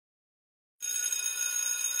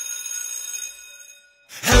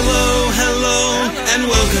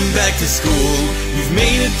welcome back to school. You've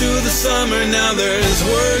made it through the summer, now there's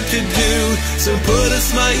work to do. So put a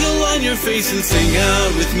smile on your face and sing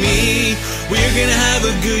out with me. We're gonna have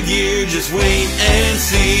a good year, just wait and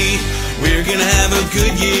see. We're gonna have a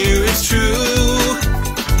good year, it's true.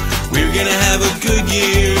 We're gonna have a good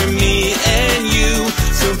year, me and you.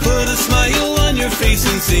 So put a smile on your face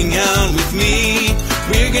and sing out with me.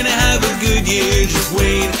 We're gonna have a good year, just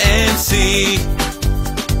wait and see.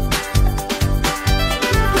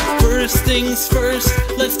 First things first,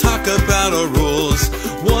 let's talk about our rules.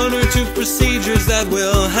 1 or 2 procedures that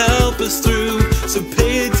will help us through. So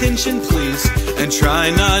pay attention please, and try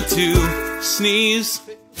not to sneeze.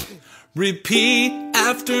 Repeat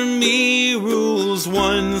after me, rules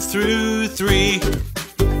 1 through 3.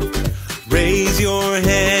 Raise your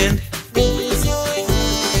hand.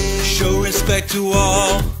 Show respect to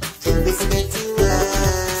all.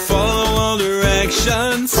 Follow all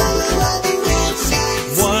directions.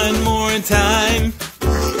 1 more time.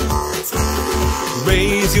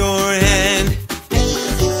 Raise your hand.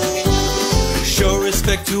 Show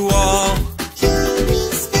respect to all.